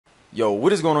Yo,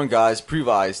 what is going on, guys?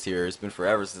 Previized here. It's been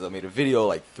forever since I made a video,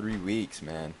 like 3 weeks,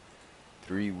 man.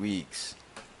 3 weeks.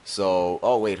 So,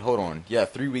 oh wait, hold on. Yeah,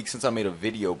 3 weeks since I made a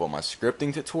video about my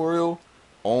scripting tutorial.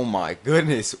 Oh my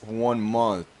goodness, 1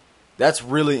 month. That's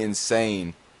really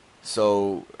insane.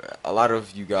 So, a lot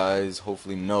of you guys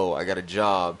hopefully know I got a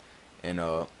job, and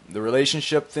the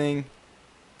relationship thing,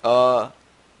 uh,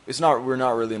 we're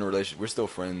not really in a relationship. We're still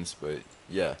friends, but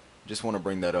yeah, just want to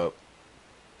bring that up.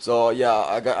 So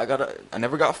yeah, I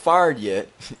never got fired yet,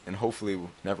 and hopefully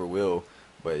never will.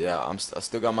 But yeah, I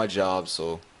still got my job,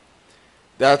 so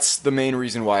that's the main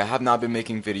reason why I have not been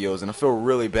making videos, and I feel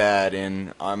really bad.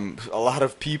 And a lot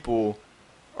of people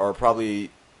are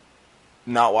probably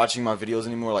not watching my videos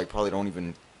anymore. Like probably don't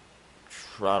even,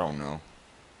 I don't know.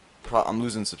 I'm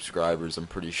losing subscribers, I'm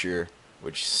pretty sure,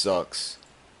 which sucks.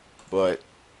 But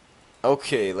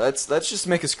okay, let's just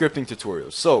make a scripting tutorial.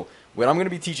 So what I'm gonna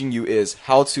be teaching you is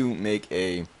how to make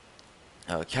a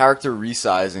character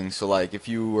resizing. So like if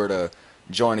you were to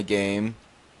join a game,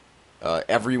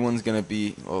 everyone's gonna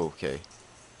be okay.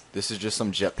 This is just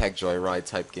some jetpack joyride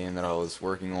type game that I was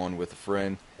working on with a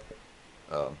friend.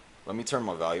 Let me turn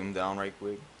my volume down right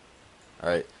quick.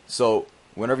 Alright, so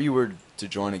whenever you were to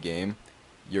join a game,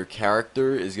 your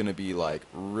character is gonna be like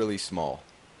really small.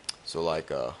 So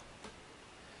like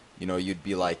you know, you'd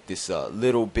be like this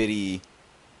little bitty,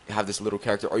 have this little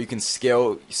character, or you can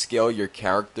scale your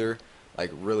character like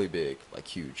really big, like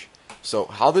huge. So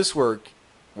how this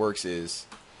works is,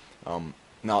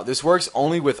 now this works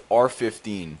only with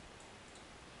R15.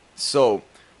 So what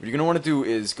you're gonna want to do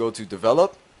is go to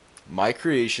develop, my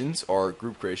creations or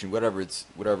group creation,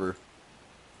 whatever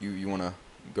you want to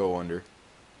go under,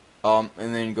 and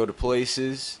then go to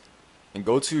places and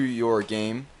go to your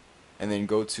game, and then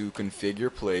go to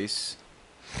configure place.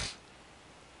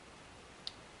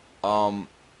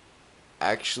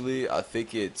 Actually, I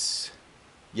think it's,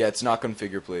 yeah, it's not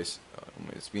configure place.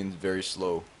 It's being very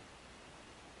slow.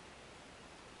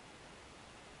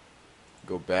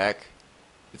 Go back.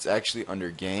 It's actually under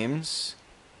games.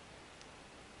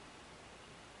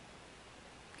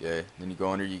 Okay, then you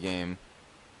go under your game.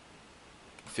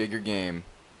 Configure game.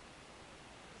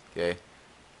 Okay.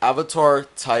 Avatar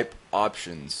type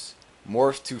options.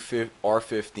 Morph to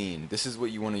R15. This is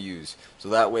what you want to use. So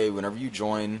that way, whenever you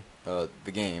join the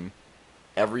game,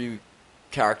 every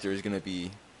character is going to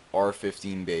be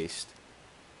R15 based.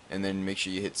 And then make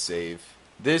sure you hit save.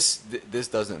 This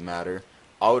doesn't matter.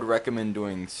 I would recommend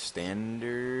doing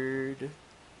standard.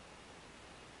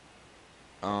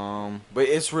 But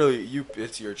it's really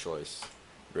it's your choice,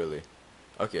 really.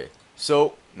 Okay.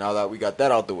 So now that we got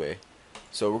that out the way,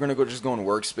 so we're gonna just go in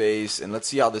workspace and let's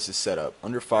see how this is set up.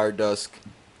 Under Fire Dusk,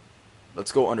 let's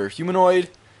go under Humanoid.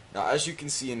 Now as you can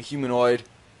see in Humanoid,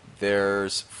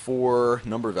 there's 4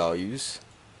 number values.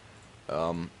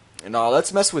 And now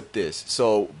let's mess with this.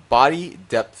 So body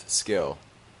depth scale.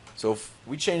 So if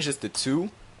we change this to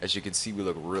 2, as you can see we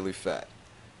look really fat.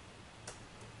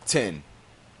 10.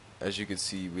 As you can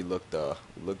see we look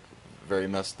very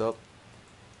messed up.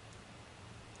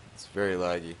 It's very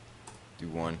laggy. Do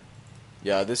 1.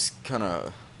 Yeah, this kind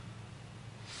of,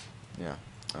 yeah,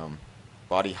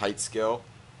 body height scale,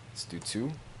 let's do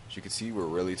 2. As you can see, we're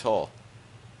really tall.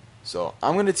 So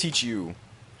I'm going to teach you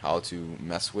how to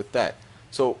mess with that.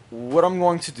 So what I'm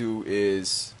going to do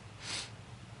is,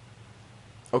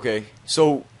 okay,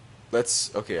 so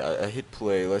I hit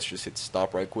play, let's just hit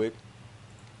stop right quick.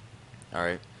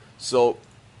 Alright, so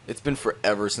it's been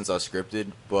forever since I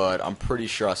scripted, but I'm pretty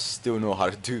sure I still know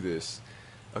how to do this.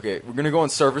 Okay, we're gonna go on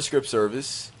server script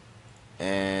service,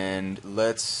 and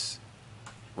let's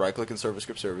right click in server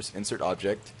script service, insert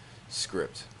object,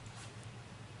 script.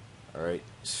 Alright,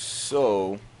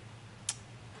 so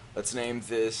let's name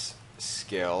this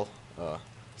scale.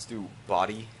 Let's do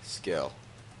body scale.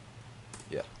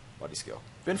 Yeah, body scale.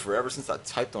 Been forever since I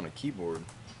typed on a keyboard.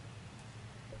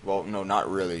 Well, no,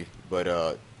 not really,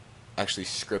 but actually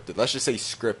scripted. Let's just say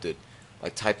scripted,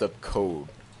 like typed up code.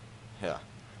 Yeah.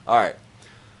 Alright.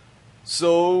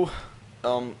 So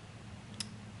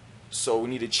we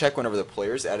need to check whenever the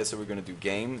player's added. So we're gonna do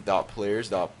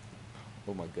game.players. Oh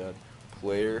my god,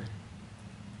 players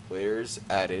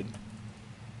added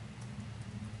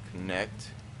connect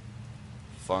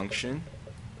function,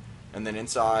 and then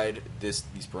inside these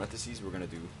parentheses we're gonna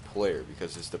do player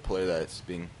because it's the player that's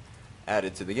being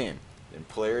added to the game. Then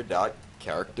player dot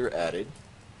character added.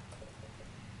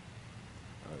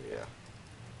 Oh yeah,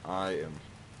 I am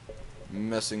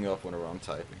messing up whenever I'm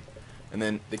typing. And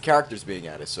then the character's being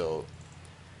added. So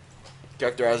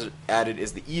character added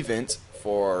is the event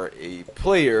for a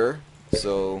player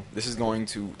So this is going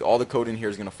to, all the code in here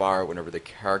is going to fire whenever the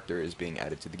character is being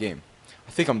added to the game.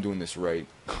 I think I'm doing this right.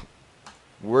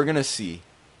 We're going to see.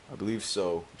 I believe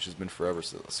so, which has been forever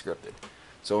since it's scripted.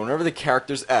 So whenever the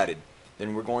character's added,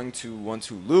 then we're going to want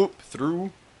to loop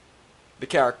through the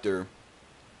character.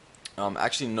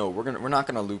 Actually, no, we're not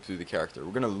gonna loop through the character.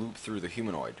 We're gonna loop through the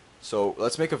humanoid. So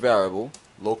let's make a variable,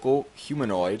 local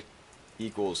humanoid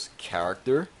equals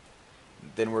character.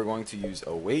 Then we're going to use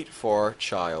await for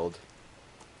child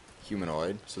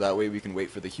humanoid. So that way we can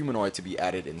wait for the humanoid to be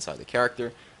added inside the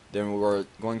character. Then we're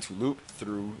going to loop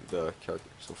through the character.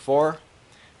 So for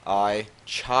I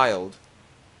child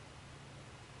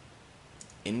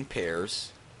in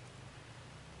pairs.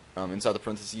 Inside the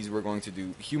parentheses, we're going to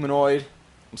do humanoid.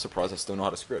 I'm surprised I still know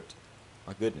how to script.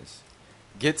 My goodness.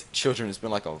 Get children. It's been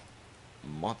like a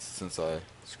month since I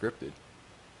scripted.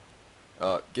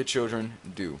 Get children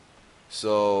do.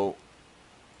 So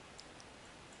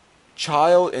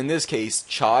child, in this case,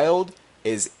 child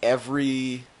is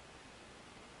every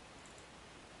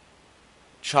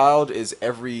child inside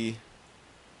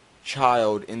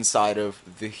of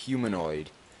the humanoid,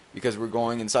 because we're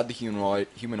going inside the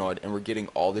humanoid and we're getting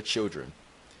all the children.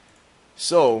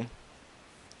 So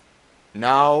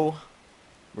now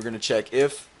we're going to check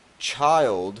if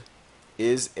child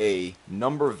is a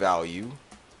number value.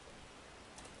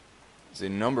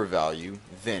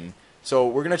 Then so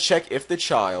we're going to check if the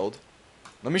child,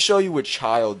 let me show you what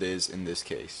child is in this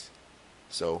case.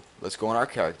 So let's go on our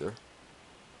character.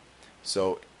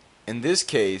 So in this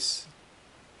case,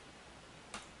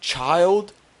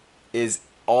 child is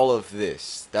all of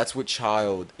this. That's what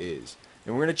child is.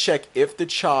 And we're going to check if the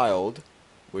child,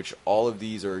 which all of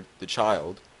these are the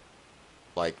child,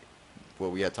 like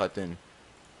what we had typed in,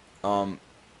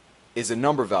 is a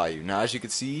number value. Now as you can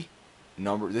see,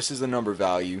 this is a number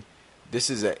value, this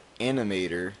is an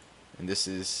animator, and this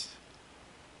is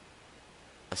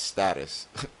a status.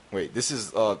 Wait, this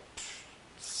is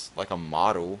like a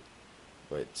model,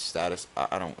 but status,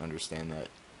 I don't understand that.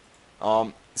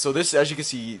 So this, as you can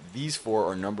see, these four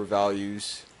are number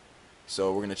values.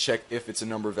 So we're going to check if it's a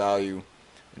number value,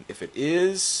 and if it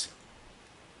is,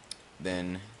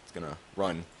 then it's going to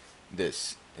run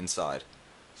this inside.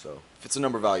 So if it's a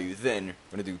number value, then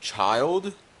we're going to do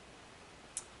child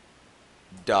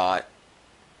dot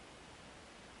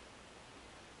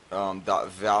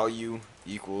value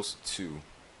equals 2.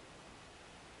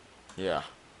 Yeah.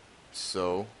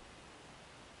 So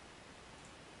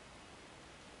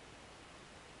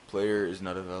player is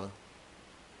not available.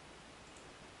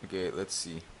 Okay, let's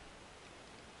see.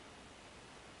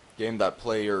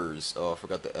 Game.players. Oh, I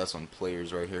forgot the S on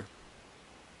players right here.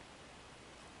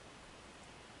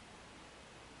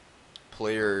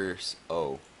 Players.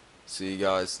 Oh, see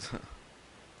guys.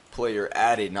 Player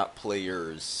added, not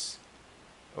players.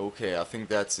 Okay, I think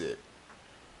that's it.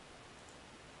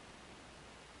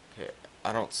 Okay,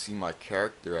 I don't see my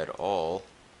character at all.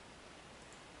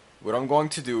 What I'm going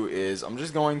to do is I'm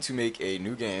just going to make a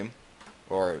new game,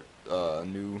 or a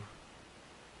new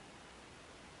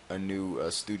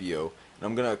studio, and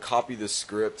I'm gonna copy the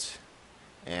script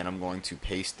and I'm going to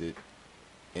paste it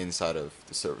inside of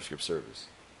the ServerScript service,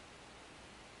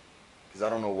 because I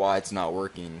don't know why it's not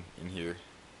working in here.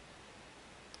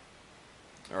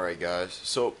 Alright guys,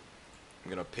 so I'm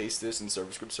gonna paste this in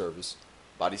ServerScript service.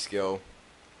 Body scale,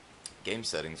 game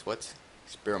settings, what?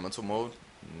 Experimental mode?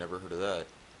 Never heard of that.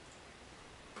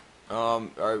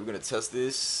 Alright, we're gonna test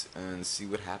this and see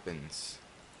what happens.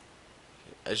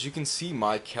 Okay. As you can see,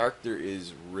 my character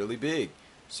is really big.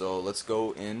 So let's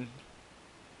go in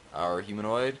our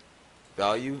humanoid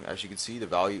value. As you can see, the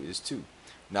value is 2.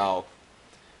 Now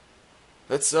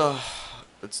let's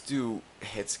do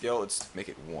head scale. Let's make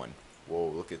it 1. Whoa,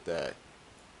 look at that.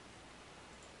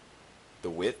 The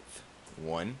width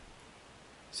 1.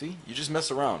 See, you just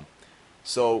mess around.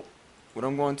 So what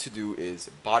I'm going to do is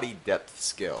body depth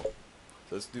scale.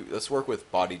 So let's work with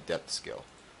body depth scale.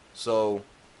 So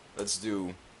let's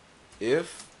do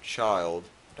if child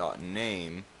dot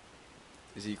name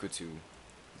is equal to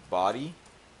body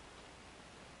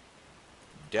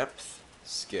depth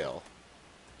scale,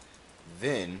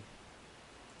 then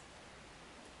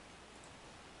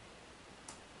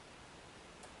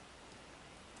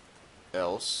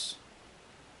else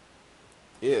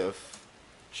if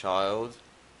child,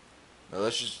 now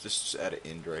let's just add an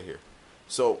end right here.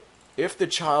 So if the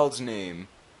child's name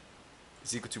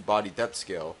is equal to body depth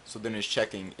scale, so then it's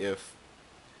checking if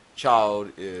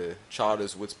child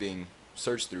is what's being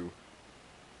searched through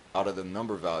out of the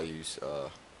number values.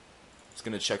 It's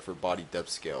gonna check for body depth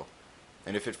scale,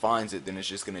 and if it finds it, then it's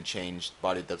just gonna change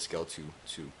body depth scale to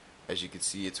 2. As you can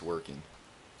see, it's working.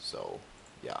 So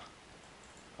yeah.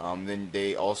 Then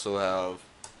they also have,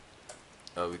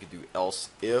 we could do else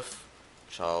if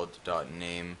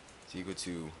child.name is equal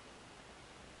to,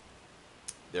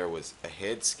 there was a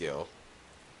head scale,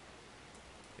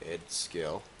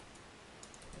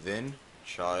 then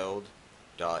child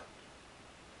dot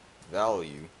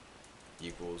value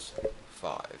equals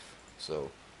 5.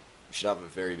 So we should have a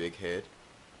very big head.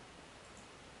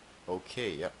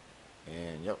 Okay, yep,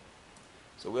 and yep.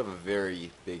 So we have a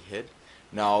very big head.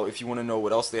 Now, if you want to know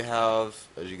what else they have,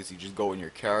 as you can see, just go in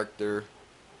your character,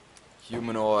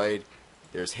 humanoid.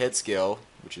 There's head scale,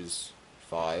 which is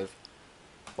 5.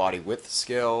 Body width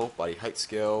scale, body height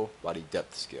scale, body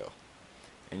depth scale.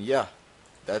 And yeah,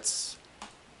 that's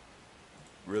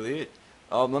really it.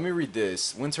 Let me read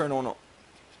this. When turn on,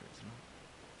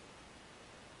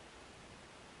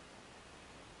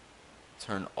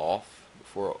 turn off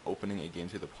before opening a game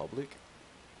to the public.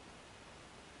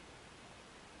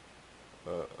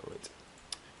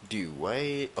 Wait.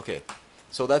 Wait. Okay.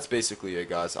 So that's basically it,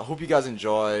 guys. I hope you guys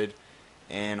enjoyed,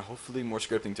 and hopefully more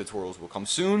scripting tutorials will come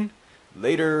soon.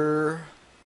 Later.